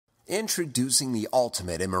Introducing the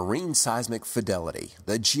ultimate in marine seismic fidelity,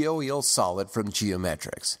 the GeoEel Solid from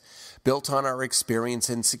Geometrics. Built on our experience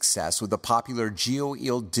and success with the popular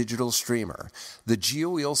GeoEel digital streamer, the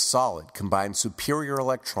GeoEel Solid combines superior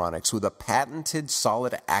electronics with a patented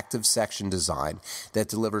solid active section design that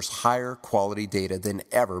delivers higher quality data than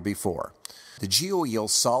ever before. The GeoEel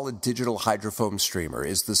Solid Digital Hydrofoam Streamer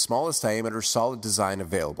is the smallest diameter solid design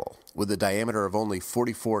available. With a diameter of only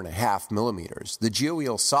 44.5 millimeters, the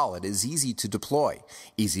GeoEel Solid is easy to deploy,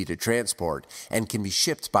 easy to transport, and can be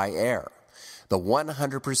shipped by air. The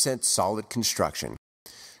 100% solid construction,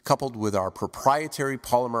 coupled with our proprietary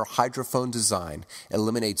polymer hydrophone design,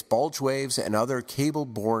 eliminates bulge waves and other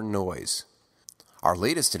cable-borne noise. Our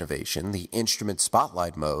latest innovation, the Instrument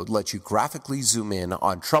Spotlight mode, lets you graphically zoom in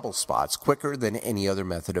on trouble spots quicker than any other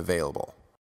method available.